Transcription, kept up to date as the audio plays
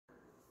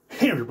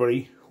Hey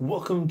everybody,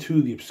 welcome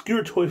to the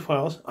Obscure Toy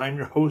Files. I'm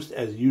your host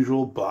as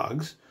usual,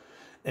 Boggs,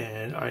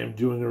 and I am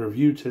doing a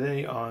review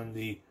today on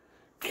the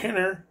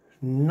Kenner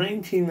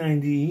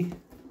 1990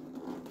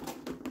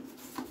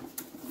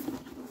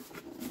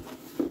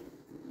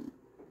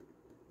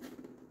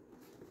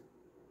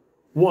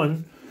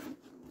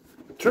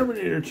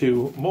 Terminator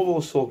 2 mobile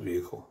assault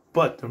vehicle.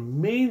 But the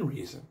main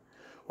reason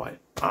why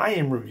I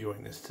am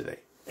reviewing this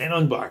today and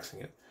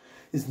unboxing it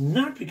is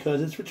not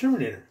because it's for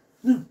Terminator.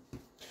 No.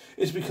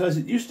 It's because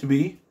it used to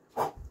be,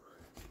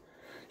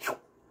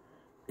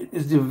 it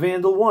is the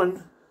Vandal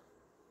 1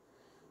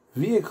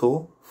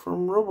 vehicle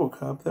from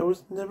RoboCop that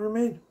was never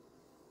made.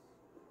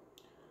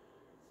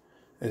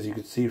 As you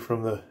can see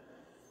from the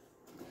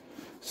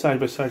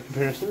side-by-side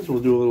comparisons,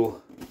 we'll do a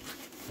little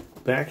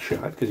back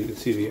shot because you can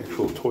see the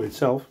actual toy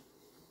itself.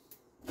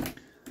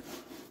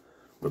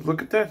 But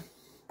look at that.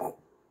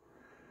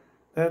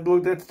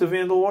 That's the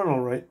Vandal 1,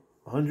 all right.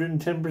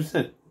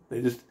 110%.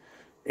 They just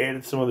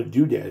added some other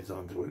doodads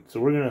onto it. So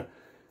we're going to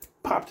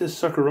pop this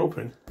sucker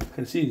open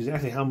and see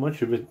exactly how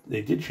much of it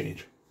they did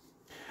change.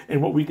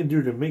 And what we can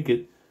do to make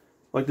it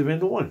like the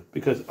Vandal 1.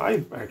 Because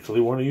I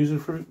actually want to use it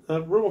for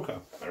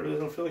RoboCop. I really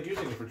don't feel like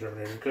using it for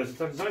Terminator because it's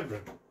not designed for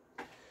him.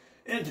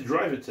 And to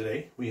drive it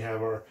today, we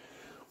have our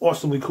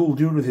awesomely cool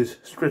dude with his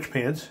stretch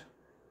pants,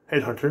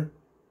 Headhunter.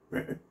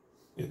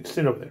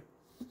 Sit over there.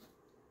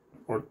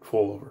 Or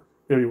fall over.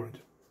 Whatever you want to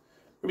do.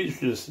 Maybe you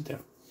should just sit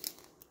down.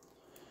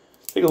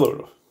 Take a load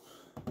off.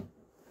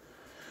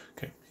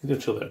 Okay, he's going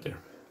to chill out there.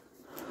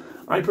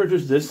 I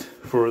purchased this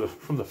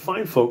from the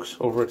fine folks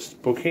over at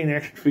Spokane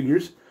Action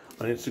Figures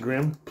on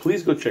Instagram.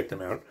 Please go check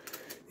them out.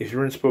 If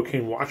you're in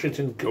Spokane,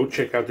 Washington, go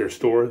check out their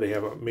store. They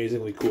have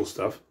amazingly cool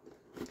stuff.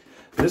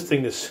 This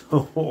thing is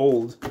so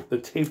old, the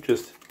tape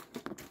just...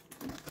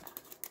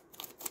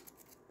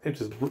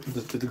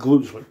 the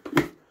glue just went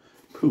poof.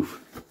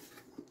 Poof.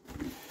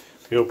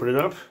 We open it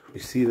up. We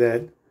see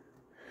that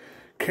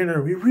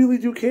Kenner, we really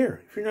do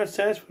care. If you're not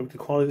satisfied with the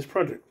quality of this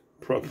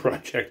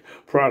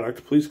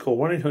product, please call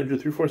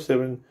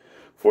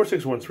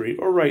 1-800-347-4613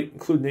 or write,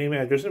 include name,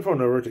 address, and phone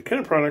number to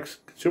Kenner Products,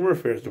 Consumer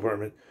Affairs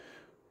Department,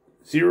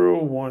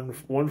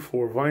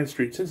 0114 Vine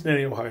Street,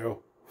 Cincinnati, Ohio,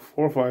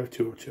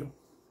 45202.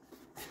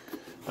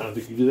 I don't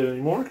think you do that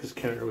anymore because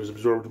Kenner was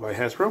absorbed by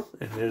Hasbro,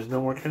 and there's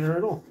no more Kenner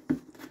at all.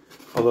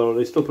 Although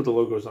they still put the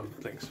logos on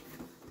things.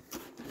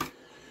 All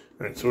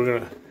right, so we're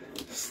going to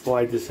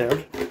slide this out.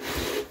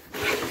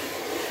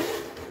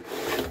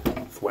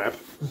 Thwap.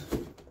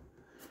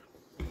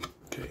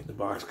 Okay, the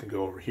box can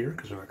go over here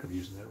because we're not going to be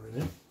using that right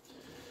now.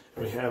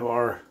 And we have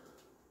our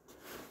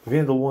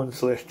Vandal 1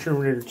 /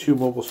 Terminator 2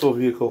 mobile assault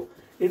vehicle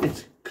in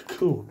its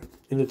cocoon,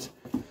 in its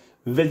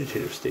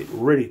vegetative state,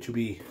 ready to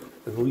be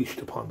unleashed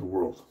upon the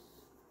world.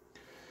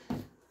 Are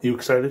you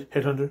excited,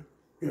 Headhunter?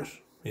 Yes,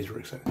 he's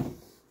very excited.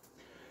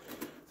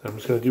 So I'm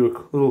just going to do a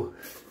little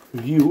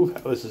view of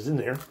how this is in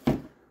there.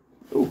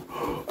 Oh,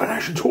 an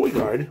action toy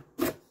guide.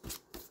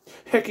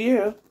 Heck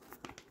yeah.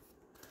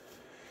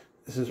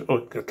 This is,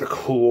 oh, got the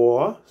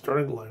claw.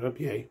 Starting the lineup,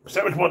 yay.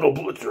 Savage Bundle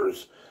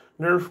Blitzers.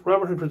 Nerf,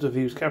 Robert Hood, Prince of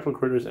Thieves, Capital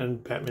Critters,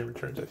 and Batman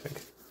Returns, I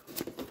think.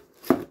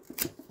 I'm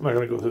not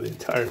going to go through the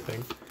entire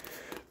thing.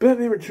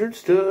 Batman Returns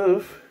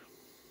stuff.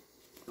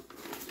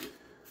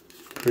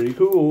 Pretty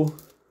cool.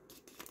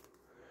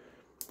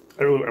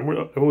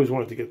 I've always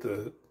wanted to get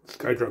the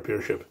Skydrop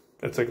airship.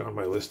 That's like on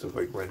my list of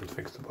like random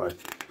things to buy.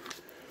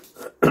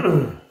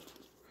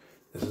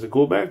 This is a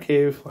cool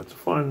Batcave. Lots of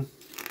fun.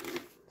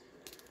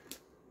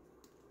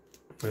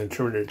 And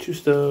Terminator 2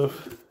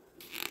 stuff.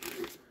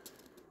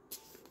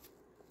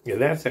 Yeah,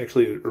 that's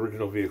actually an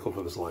original vehicle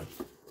for this line.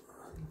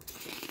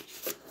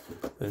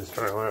 And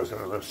starting line, I was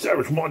going to have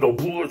Savage Bundle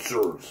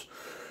Blitzers.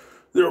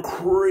 They're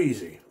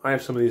crazy. I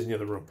have some of these in the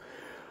other room.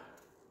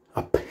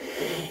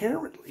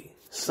 Apparently,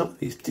 some of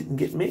these didn't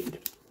get made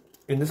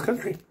in this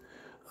country.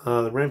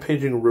 The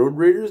Rampaging Road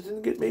Raiders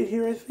didn't get made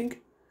here, I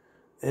think.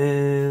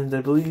 And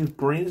I believe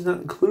Brains Not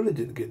Included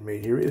didn't get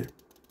made here either.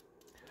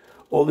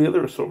 All the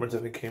other assortments, I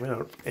think, came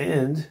out.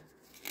 And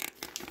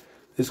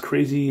this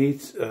Crazy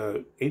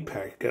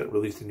 8-pack got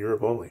released in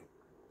Europe only.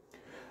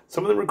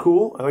 Some of them are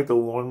cool. I like the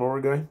lawnmower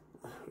guy.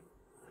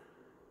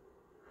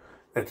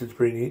 That's just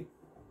pretty neat.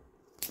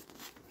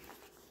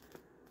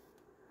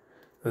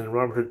 And then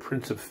Robert Hood,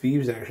 Prince of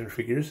Thieves action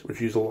figures,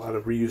 which use a lot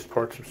of reused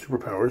parts from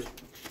superpowers.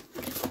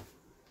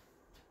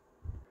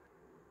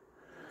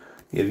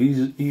 Yeah,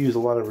 these use a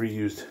lot of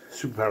reused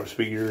superpowers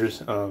figures.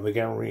 The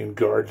Gamma Ring and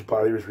Guard's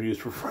body was reused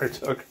for Fire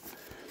Tuck.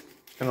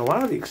 And a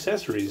lot of the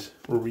accessories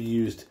were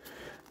reused.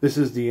 This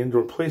is the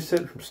indoor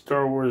playset from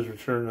Star Wars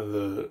Return of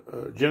the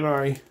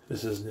Jedi.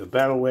 This is the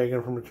Battle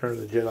Wagon from Return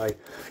of the Jedi.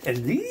 And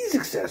these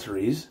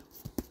accessories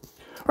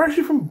are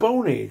actually from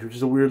Bone Age, which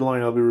is a weird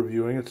line I'll be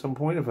reviewing at some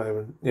point if I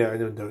haven't. Yeah, I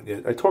haven't done it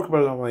yet. I talk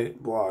about it on my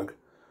blog.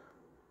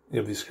 You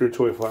have the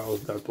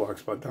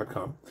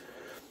obscuretoyfiles.blogspot.com.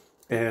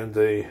 And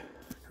they...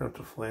 I have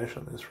to flash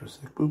on this for a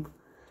sec. Boop.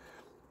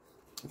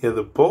 Yeah,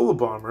 the Bola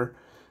Bomber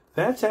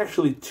That's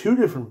actually two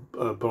different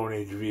Bone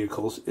Age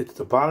vehicles. It's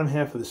the bottom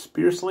half of the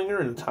Spear Slinger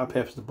and the top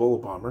half is the Bola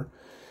Bomber.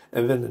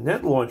 And then the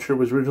net launcher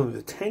was originally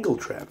the Tangle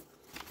Trap.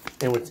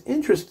 And what's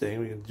interesting,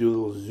 we can do a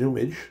little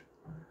zoomage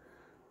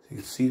so you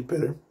can see it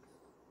better.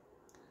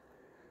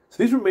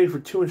 So these were made for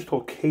 2-inch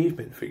tall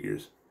caveman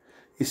figures.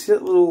 You see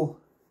that little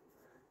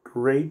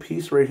gray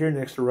piece right here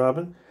next to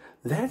Robin?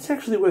 That's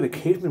actually where the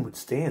caveman would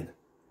stand,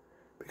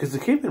 because the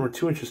cavemen were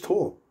 2 inches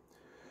tall.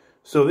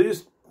 So they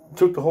just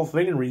took the whole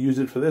thing and reused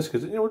it for this,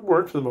 because it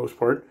worked for the most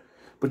part.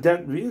 But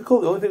that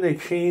vehicle, the only thing they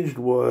changed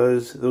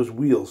was those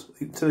wheels.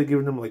 Instead of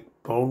giving them like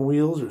bone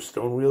wheels or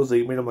stone wheels,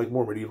 they made them like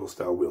more medieval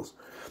style wheels.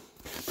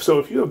 So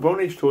if you have Bone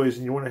Age toys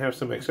and you want to have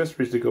some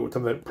accessories to go with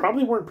them that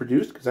probably weren't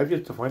produced, because I've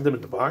yet to find them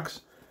in the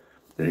box,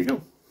 there you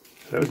go.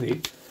 So that was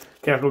neat.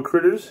 Capital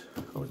Critters.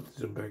 I'll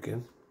zoom back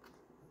in.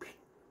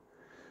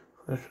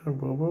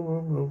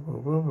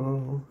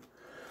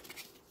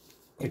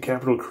 The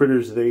Capital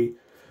Critters, they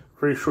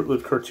very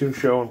short-lived cartoon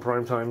show on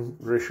primetime,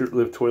 very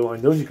short-lived toy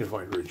line. Those you can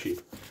find very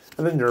cheap.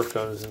 And then Nerf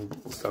guns and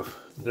stuff.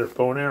 Nerf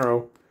bow and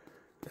arrow.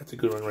 That's a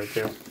good one right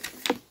there.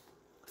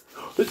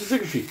 There's a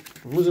sticker sheet.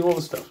 I'm losing all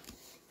the stuff.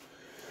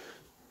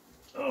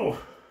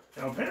 Oh,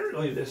 now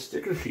apparently this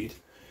sticker sheet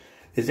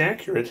is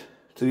accurate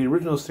to the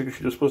original sticker sheet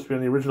that was supposed to be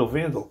on the original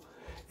Vandal,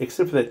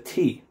 except for that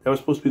T. That was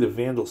supposed to be the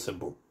Vandal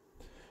symbol,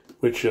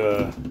 which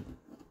is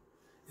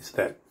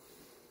that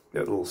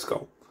little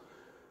skull.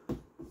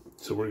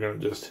 So we're going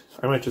to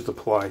I might just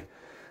apply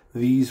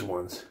these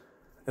ones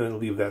and then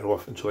leave that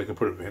off until I can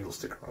put a Vandal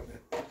sticker on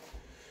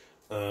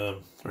there.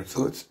 Alright,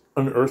 so let's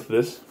unearth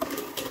this.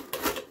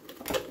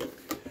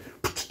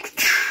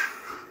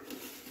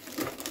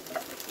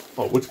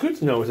 Oh, what's good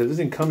to know is that this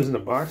thing comes in a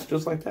box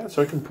just like that,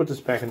 so I can put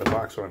this back in the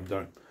box when I'm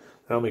done.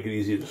 That'll make it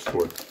easier to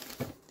store.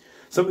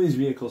 Some of these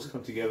vehicles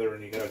come together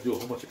and you got to do a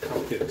whole bunch of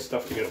complicated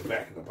stuff to get them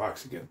back in the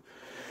box again.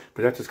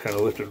 But that just kind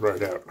of lifted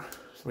right out.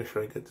 So make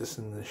sure I get this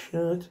in the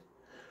shot.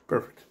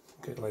 Perfect.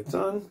 Okay, lights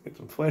on. Get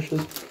some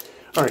flashes.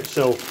 Alright,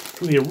 so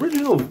from the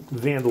original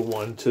Vandal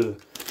one to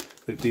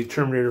the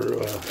Terminator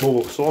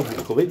mobile assault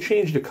vehicle, they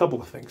changed a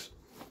couple of things.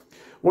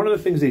 One of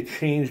the things they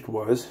changed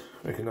was,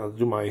 I'll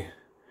do my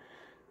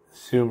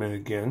zoom in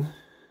again.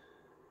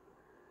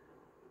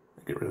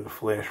 Get rid of the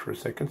flash for a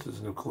second so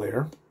there's no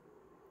glare.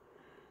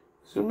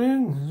 Zoom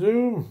in,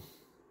 zoom.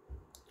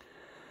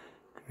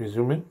 Can you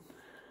zoom in?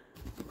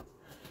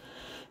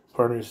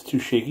 Pardon me, it's too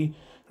shaky.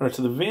 Alright,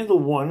 so the Vandal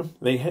 1,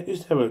 they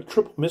used to have a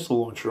triple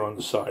missile launcher on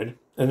the side,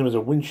 and there was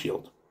a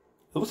windshield.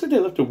 It looks like they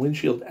left the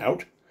windshield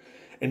out,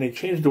 and they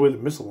changed the way the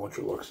missile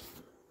launcher looks.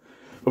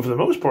 But for the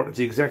most part, it's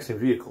the exact same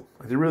vehicle.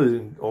 They really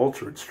didn't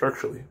alter it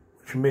structurally,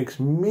 which makes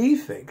me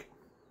think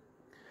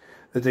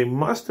that they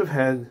must have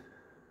had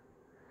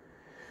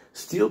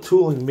steel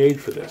tooling made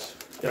for this.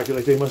 Like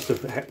they must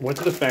have went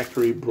to the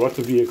factory, brought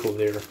the vehicle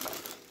there.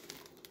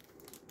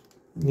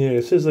 Yeah,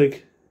 it says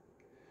like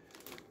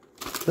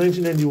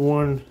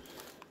 1991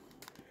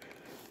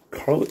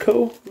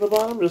 Carlico on the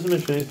bottom. It doesn't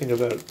mention anything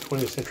about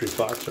 20th Century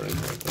Fox or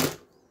anything like that.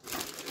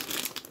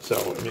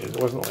 So, I mean, it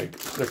wasn't like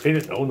they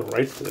didn't own the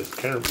rights to this.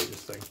 Canon made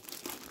this thing.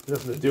 It had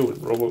nothing to do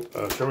with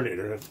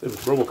Terminator. It was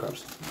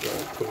RoboCop's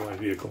Toyline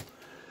vehicle.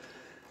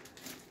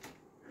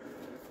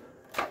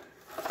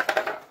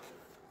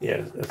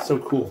 Yeah, that's so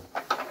cool.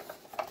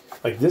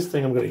 Like this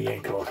thing I'm going to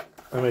yank off.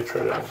 I might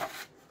try to...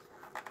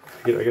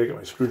 I gotta get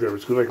my screwdriver.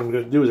 So what I'm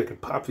going to do is I can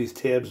pop these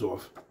tabs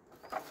off.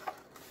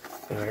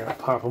 And I got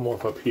to pop them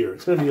off up here.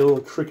 It's going to be a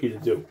little tricky to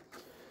do.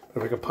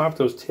 But if I can pop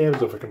those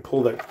tabs off, I can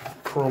pull that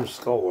chrome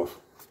skull off.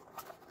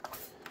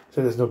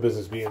 So there's no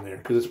business being there.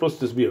 Because it's supposed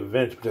to just be a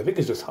vent, which I think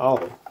is just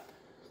hollow.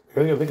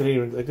 I think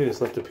they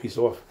just left a piece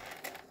off.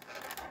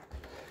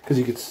 Because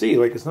you can see,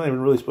 like, it's not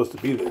even really supposed to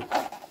be there.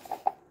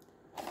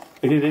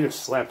 They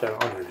just slapped that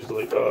on there. Just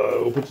like,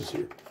 we'll put this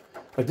here.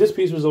 Like, this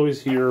piece was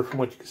always here, from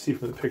what you can see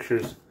from the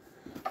pictures.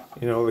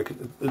 You know, like,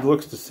 it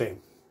looks the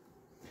same.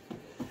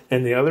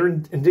 And the other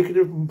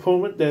indicative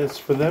component that's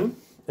for them,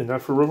 and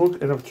not for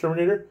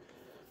Terminator,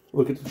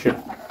 look at the chip.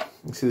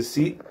 You see the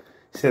seat?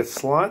 See that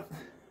slot?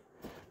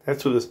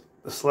 That's for the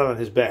slot on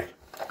his back.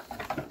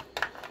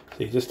 So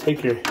you just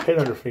take your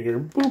Headhunter finger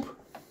and boop.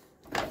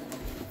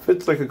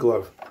 Fits like a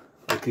glove.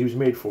 Like he was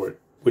made for it,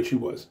 which he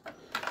was.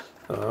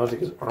 I don't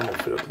think his arm will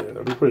fit up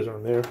there. We put his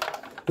arm there.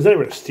 There's not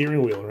even a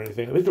steering wheel or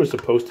anything. I think there was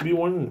supposed to be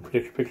one in the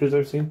pictures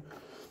I've seen.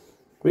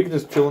 We can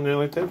just chill in there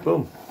like that.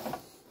 Boom.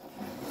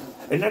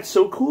 And that's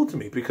so cool to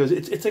me because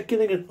it's like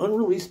getting an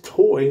unreleased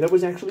toy that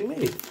was actually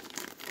made.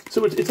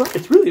 So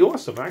it's really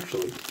awesome,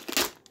 actually.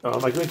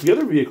 Like the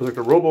other vehicles, like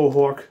the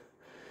Robo-Hawk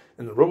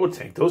and the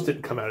Robo-Tank, those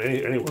didn't come out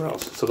anywhere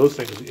else. So those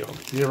things, you know,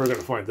 you're never going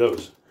to find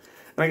those.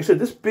 And like I said,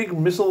 this big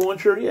missile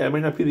launcher, yeah, it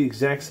might not be the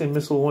exact same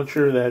missile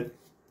launcher that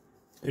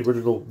the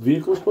original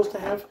vehicle was supposed to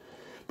have.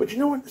 But you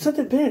know what? It's not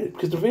that bad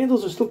because the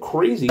Vandals are still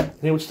crazy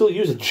and they would still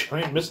use a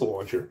giant missile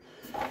launcher.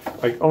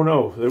 Like, oh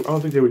no, I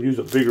don't think they would use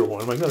a bigger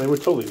one. I'm like, no, they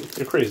would totally.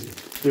 They're crazy.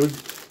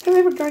 They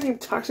have a guy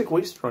named Toxic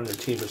Waster on their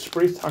team that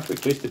sprays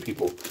toxic waste at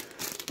people.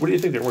 What do you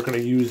think? They weren't going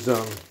to use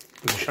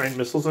giant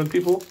missiles on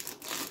people?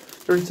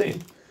 They're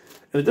insane.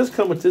 And it does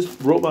come with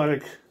this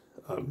robotic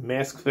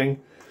mask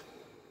thing.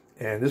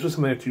 And this was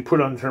something that you put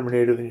on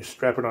Terminator, then you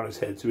strap it on his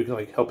head so we can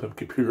like help him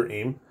computer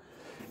aim.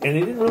 And they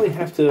didn't really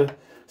have to...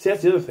 See,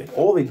 that's the other thing.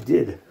 All they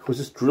did was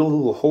just drill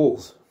little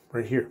holes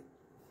right here.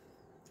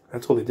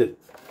 That's all they did.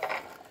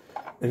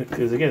 And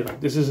because again,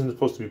 like, this isn't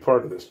supposed to be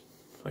part of this.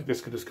 Like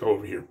this could just go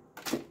over here.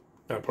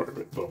 Not part of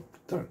it. Boom.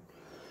 Done.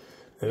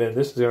 And then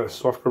this has got a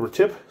soft rubber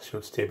tip, so you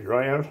don't stab your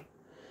eye out.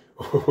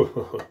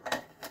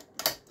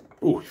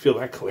 Ooh, you feel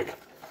that click.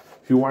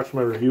 If you watch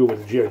my review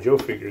with the G.I. Joe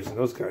figures and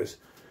those guys,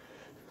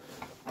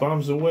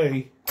 bombs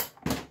away.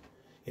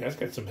 Yeah, that's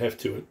got some heft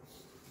to it.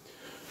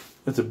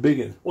 That's a big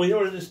one. Well, you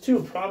know what it is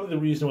too? Probably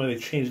the reason why they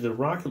changed the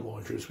rocket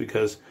launcher is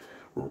because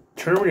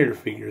Terminator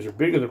figures are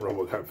bigger than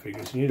RoboCop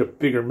figures. You need a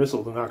bigger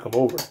missile to knock them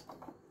over.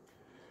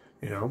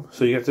 You know?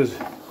 So you got this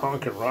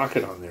honking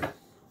rocket on there.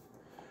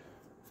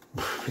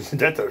 That's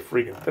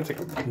like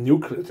a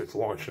nuke that's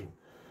launching.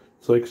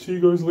 It's like, see you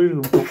guys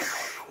later.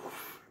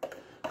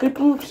 They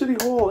blew up City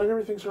Hall and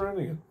everything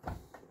surrounding it.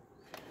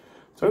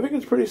 So I think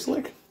it's pretty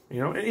slick.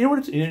 You know, and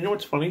you know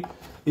what's funny?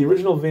 The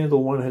original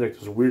Vandal 1 had like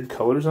those weird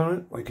colors on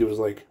it. Like it was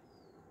like,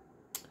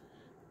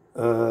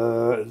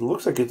 it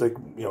looks like it's like,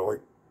 you know,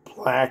 like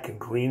black and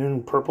green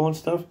and purple and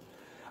stuff.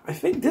 I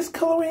think this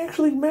colorway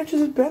actually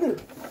matches it better.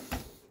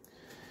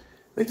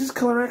 Like this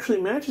color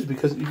actually matches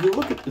because if you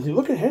look at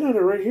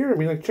Headhunter right here, I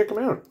mean, like check him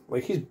out.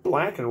 Like he's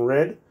black and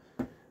red,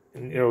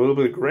 and you know a little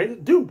bit of gray.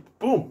 Dude,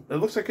 boom! It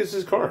looks like it's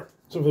his car.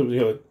 Something, you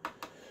know, like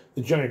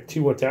the giant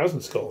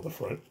T-1000 skull in the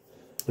front,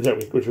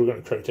 which we're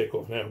going to try to take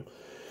off now.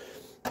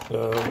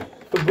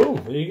 But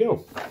boom, there you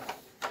go.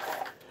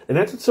 And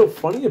that's what's so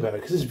funny about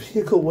it, because this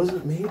vehicle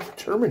wasn't made for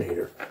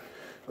Terminator.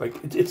 Like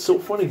it's so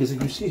funny because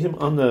if you see him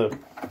on the,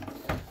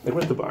 like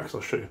where's the box?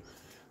 I'll show you.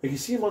 Like you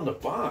see him on the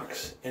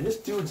box, and this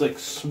dude's like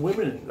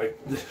swimming,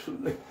 like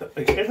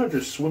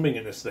Headhunter's swimming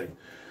in this thing.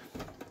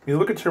 You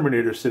look at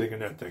Terminator sitting in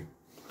that thing.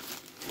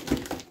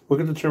 Look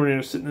at the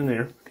Terminator sitting in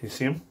there. Can you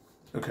see him?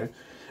 Okay. And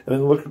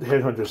then look at the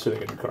Headhunter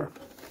sitting in the car.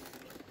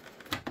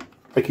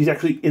 Like he's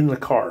actually in the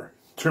car.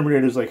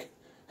 Terminator's like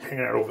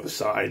hanging out over the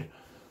side.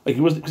 Like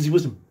he wasn't, because he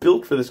wasn't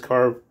built for this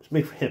car. It was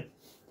made for him.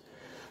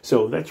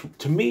 So that's,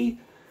 to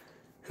me,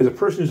 as a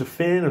person who's a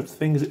fan of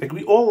things, like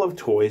we all love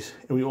toys,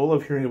 and we all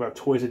love hearing about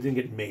toys that didn't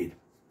get made.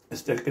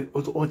 It's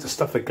the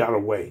stuff that got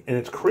away. And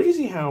it's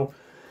crazy how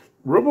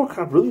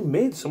RoboCop really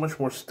made so much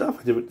more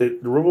stuff. The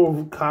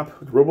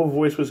RoboCop, the Robo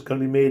voice was going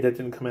to be made, that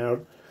didn't come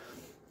out.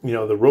 You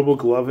know, the Robo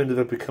glove ended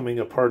up becoming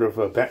a part of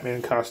a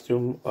Batman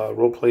costume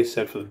role-play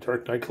set for the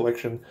Dark Knight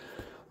collection.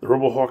 The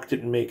Robo-Hawk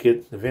didn't make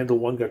it. The Vandal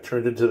 1 got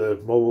turned into the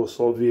mobile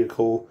assault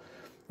vehicle.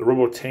 The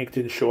Robo-Tank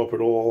didn't show up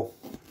at all.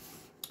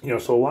 You know,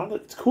 so a lot of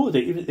it, it's cool.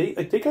 They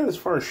got as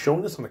far as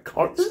showing this on the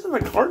card. This is on the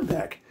card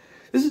back.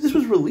 This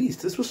was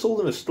released. This was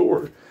sold in a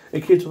store.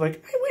 And kids were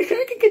like, I wish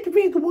I could get the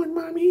Vandal 1,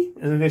 Mommy.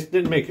 And then they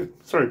didn't make it.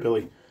 Sorry,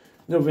 Billy.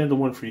 No Vandal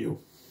 1 for you.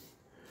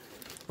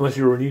 Unless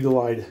you were an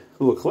eagle-eyed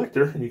little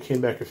collector and you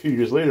came back a few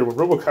years later when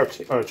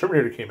RoboCop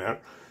Terminator came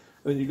out,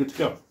 then you're good to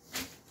go.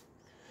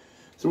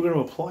 So we're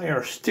going to apply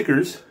our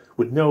stickers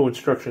with no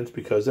instructions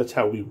because that's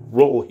how we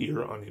roll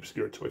here on the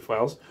Obscure Toy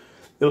Files.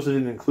 They also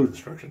didn't include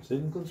instructions. They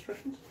didn't include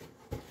instructions?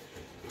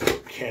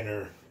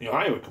 Kenner. You know,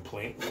 I have a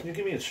complaint. You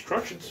give me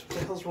instructions. What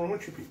the hell's wrong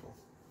with you people?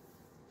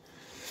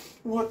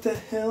 What the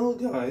hell,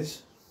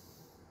 guys?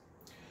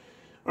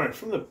 Alright,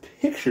 from the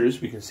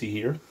pictures we can see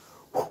here,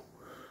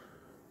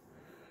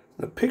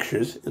 the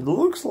pictures, it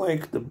looks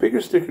like the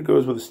bigger sticker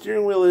goes where the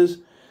steering wheel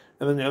is,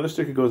 and then the other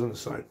sticker goes on the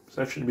side.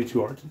 So that shouldn't be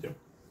too hard to do.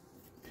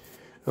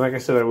 And like I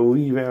said, I will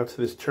leave out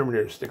this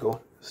Terminator sticker.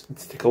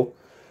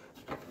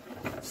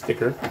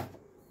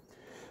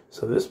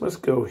 So this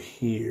must go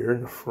here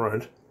in the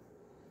front.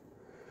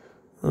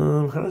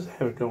 How does it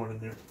have it going in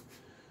there?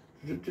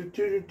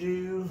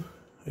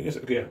 I guess,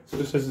 yeah, so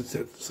this is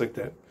it, just like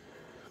that.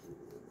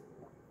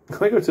 I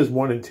like how it says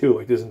 1 and 2,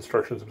 like there's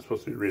instructions I'm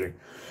supposed to be reading.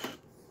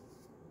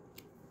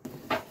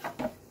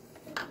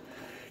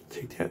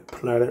 Take that,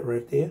 apply that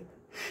right there.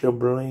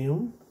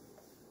 Shablam.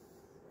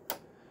 I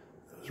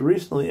was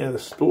recently at a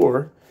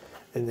store,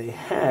 and they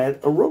had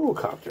a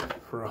Robocopter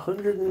for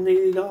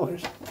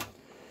 $180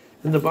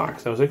 in the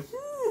box. I was like,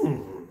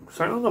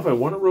 So I don't know if I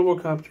want a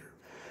Robocopter.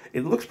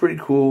 It looks pretty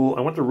cool.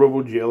 I want the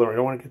Robo-Jailer. I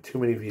don't want to get too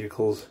many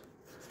vehicles.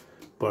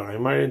 But I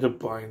might end up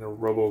buying a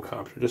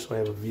Robocopter just so I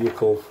have a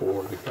vehicle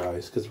for the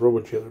guys. Because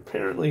Robo-Jailer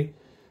apparently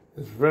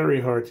is very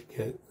hard to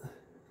get.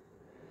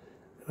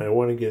 And I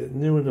want to get it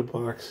new in the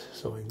box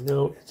so I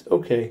know it's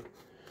okay.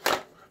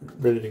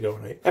 Ready to go.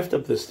 And I effed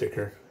up this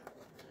sticker.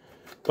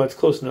 But it's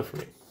close enough for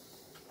me.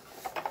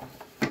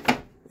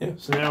 Yeah,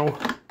 so now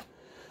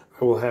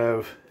I will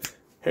have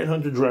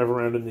Headhunter drive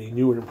around in the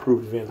new and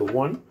improved Vandal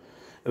 1.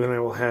 And then I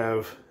will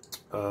have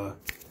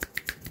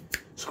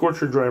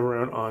Scorcher drive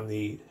around on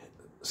the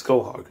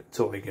Skullhog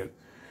until I get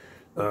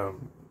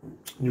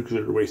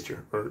nuclear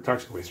waster, or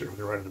toxic waster, when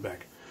they're right in the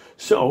back.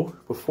 So,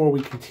 before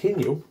we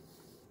continue,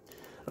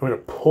 I'm going to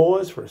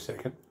pause for a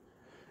second,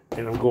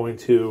 and I'm going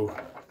to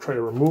try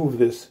to remove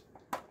this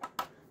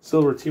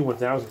silver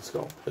T-1000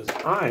 skull, because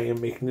I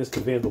am making this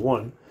the Vandal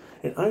 1,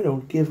 and I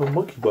don't give a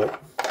monkey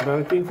butt about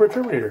it being for a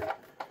Terminator.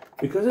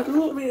 Because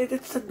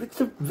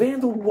it's a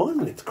Vandal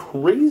 1. It's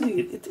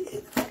crazy.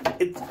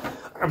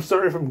 I'm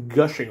sorry if I'm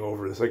gushing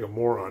over this like a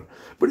moron,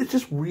 but it's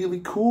just really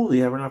cool to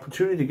have an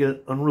opportunity to get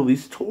an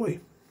unreleased toy.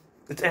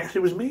 It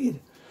actually was made.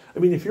 I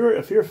mean, if you're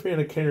a fan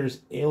of Kenner's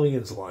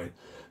Aliens line,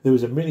 there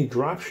was a mini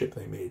dropship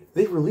they made.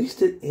 They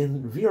released it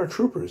in VR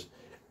Troopers,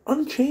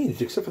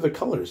 unchanged except for the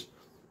colors.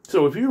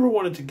 So if you ever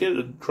wanted to get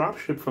a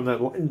dropship from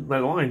that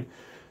line,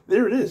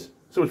 there it is.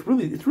 So it's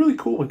really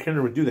cool when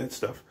Kenner would do that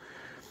stuff.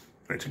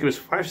 All right, so give us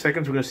 5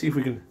 seconds. We're gonna see if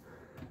we can.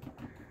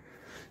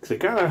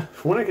 Because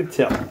from what I can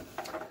tell,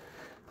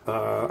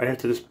 I have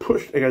to just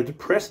push. I gotta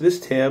depress this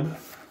tab,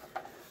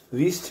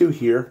 these two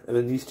here, and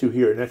then these two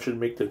here, and that should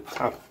make the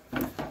top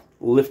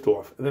lift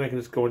off. And then I can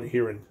just go into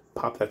here and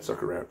pop that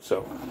sucker out.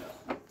 So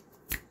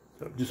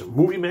do some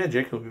movie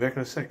magic. We'll be back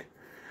in a sec.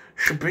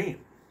 Shabam.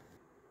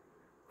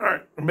 All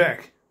right, I'm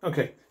back.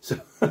 Okay, so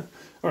all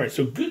right.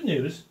 So good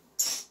news.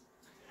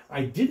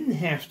 I didn't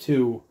have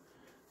to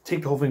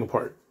take the whole thing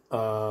apart.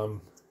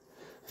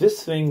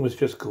 This thing was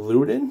just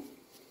glued in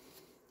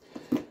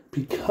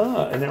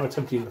and now it's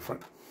empty in the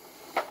front.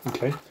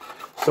 Okay,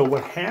 so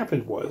what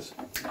happened was,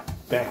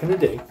 back in the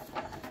day,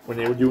 when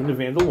they were doing the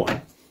Vandal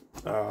 1,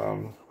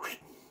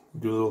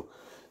 do a little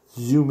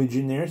zoomage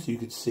in there so you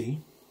could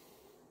see.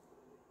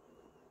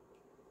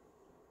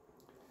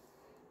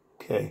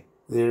 Okay,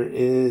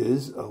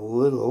 there's a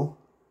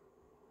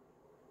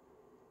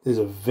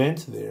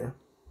vent there,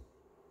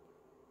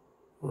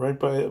 right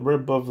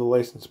above the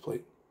license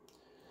plate.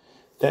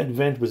 That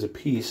vent was a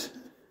piece.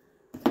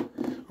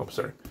 Oh,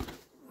 sorry.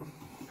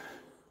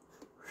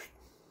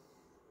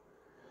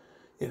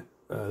 Yeah,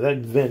 that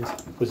vent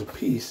was a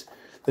piece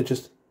that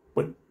just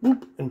went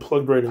whoop and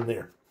plugged right in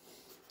there,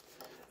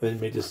 and then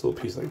made this little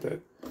piece like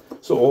that.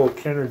 So all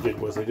Kenner did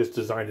was they just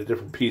designed a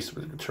different piece for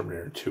the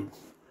Terminator 2.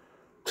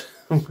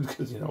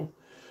 Because, you know,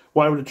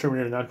 why would a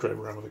Terminator not drive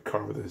around with a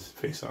car with his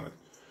face on it?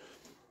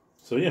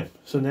 So yeah,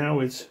 so now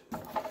it's,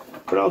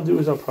 what I'll do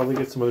is I'll probably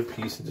get some other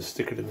piece and just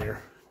stick it in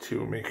there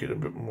to make it a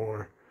bit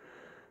more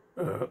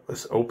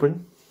less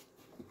open.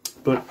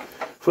 But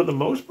for the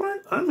most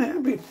part, I'm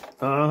happy.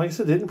 Like I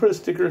said, they didn't put a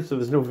sticker, so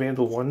there's no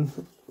Vandal 1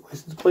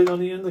 license plate on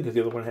the end, because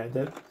the other one had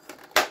that.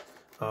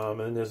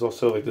 And there's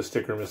also like the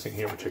sticker missing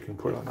here, which I can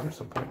put on there at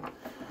some point.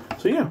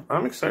 So yeah,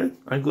 I'm excited.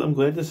 I'm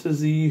glad this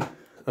is the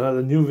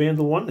new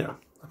Vandal 1 now.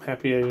 I'm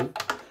happy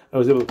I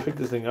was able to pick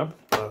this thing up.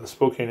 The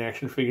Spokane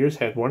Action Figures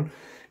had one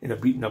in a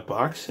beaten up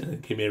box, and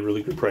it gave me a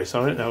really good price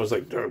on it. And I was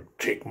like,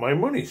 take my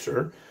money,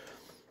 sir.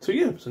 So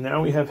yeah, so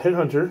now we have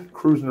Headhunter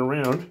cruising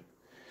around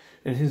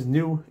in his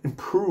new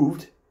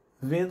improved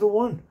Vandal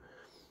 1.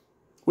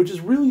 Which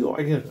is really,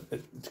 again,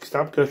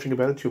 stop gushing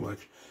about it too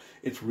much.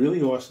 It's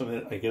really awesome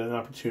that I get an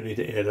opportunity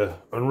to add an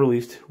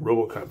unreleased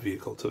RoboCop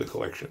vehicle to the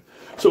collection.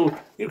 So,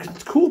 you know,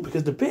 it's cool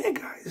because the bad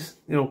guys,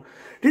 you know,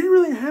 didn't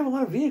really have a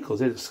lot of vehicles.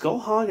 They had a Skull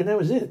Hog, and that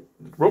was it.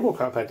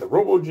 RoboCop had the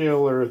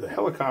Robo-Jailer, the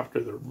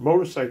helicopter, the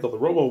motorcycle, the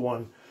Robo-1,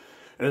 and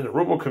then the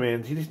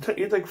Robo-Command. He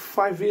had like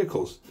 5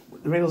 vehicles.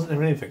 The Vandals didn't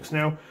have anything. So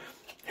now,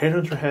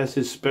 Headhunter has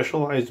his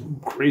specialized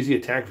crazy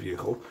attack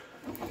vehicle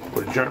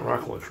with a giant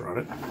rocket launcher on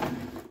it.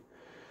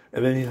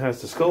 And then he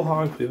has the Skull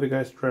Hog for the other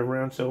guys to drive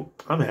around. So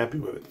I'm happy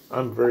with it.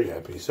 I'm very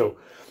happy. So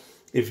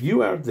if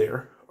you out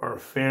there are a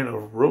fan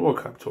of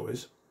RoboCop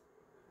toys,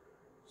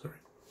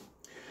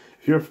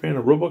 if you're a fan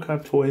of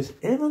RoboCop toys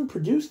and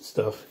unproduced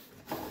stuff,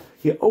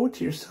 you owe it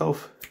to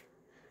yourself.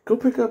 Go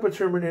pick up a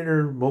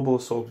Terminator mobile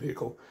assault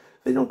vehicle.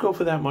 They don't go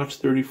for that much,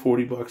 30,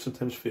 40 bucks,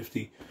 sometimes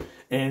 50.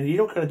 And you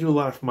don't got to do a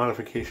lot of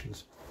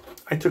modifications.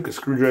 I took a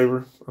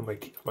screwdriver on my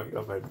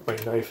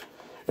knife,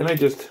 and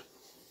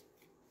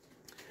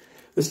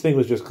this thing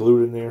was just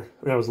glued in there.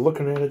 I mean, I was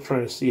looking at it,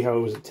 trying to see how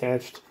it was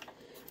attached.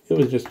 It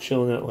was just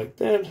chilling out like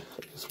that.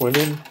 I just went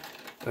in,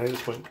 and I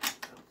just went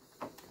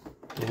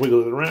and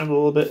wiggled it around a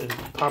little bit, and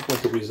popped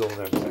like a weasel, and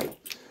that was that.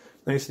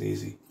 Nice and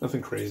easy,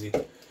 nothing crazy.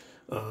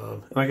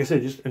 And like I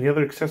said, just any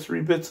other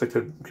accessory bits, like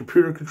the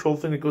computer control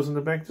thing that goes in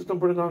the back, just don't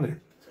put it on there.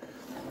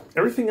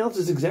 Everything else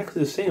is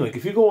exactly the same. Like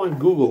if you go on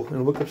Google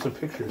and look up some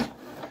pictures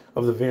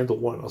of the Vandal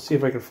 1, I'll see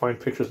if I can find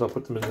pictures, and I'll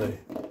put them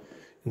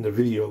in the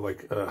video,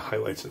 like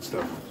highlights and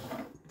stuff,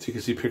 so you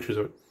can see pictures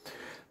of it.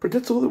 But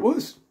that's all it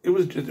was. It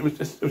was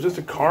just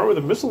a car with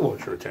a missile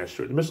launcher attached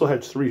to it. The missile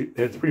had three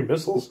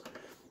missiles,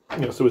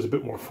 you know, so it was a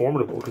bit more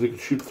formidable because it could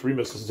shoot 3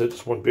 missiles instead of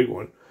just one big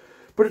one.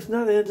 But it's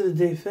not an end of the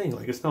day thing.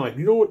 Like it's not like,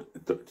 you know what?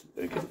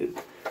 It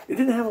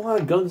didn't have a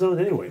lot of guns on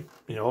it anyway.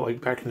 You know,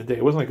 like back in the day,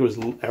 it wasn't like it was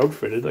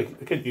outfitted.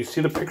 Like again, you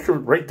see the picture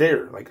right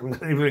there. Like I'm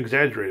not even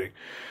exaggerating.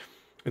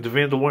 The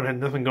Vandal 1 had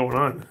nothing going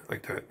on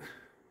like that,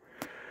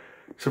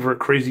 except for a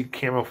crazy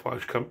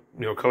camouflage,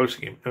 color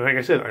scheme. And like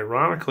I said,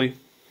 ironically,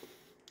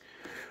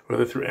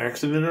 whether through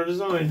accident or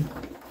design,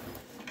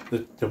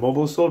 the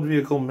mobile assault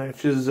vehicle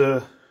matches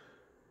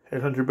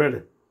Headhunter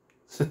better.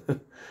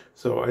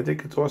 So I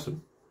think it's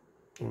awesome.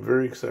 I'm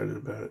very excited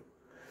about it.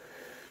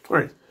 All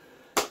right.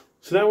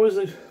 So that was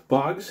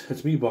Boggs.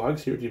 That's me,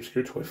 Boggs, here at the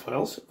Obscure Toy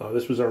Files.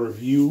 This was our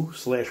review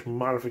 /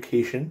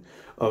 modification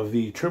of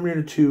the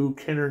Terminator 2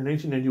 Kenner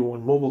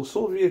 1991 mobile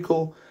assault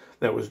vehicle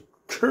that was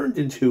turned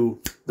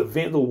into the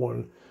Vandal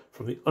one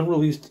from the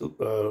unreleased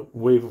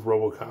wave of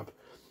RoboCop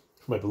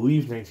from, I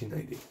believe,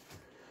 1990.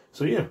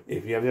 So yeah,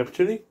 if you have the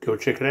opportunity, go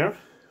check it out.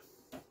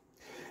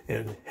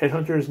 And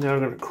Headhunter is now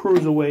going to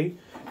cruise away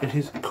in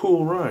his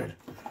cool ride.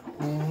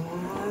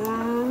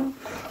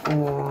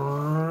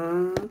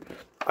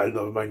 I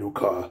love my new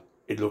car.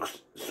 It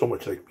looks so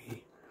much like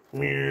me.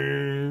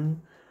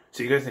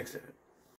 See you guys next time.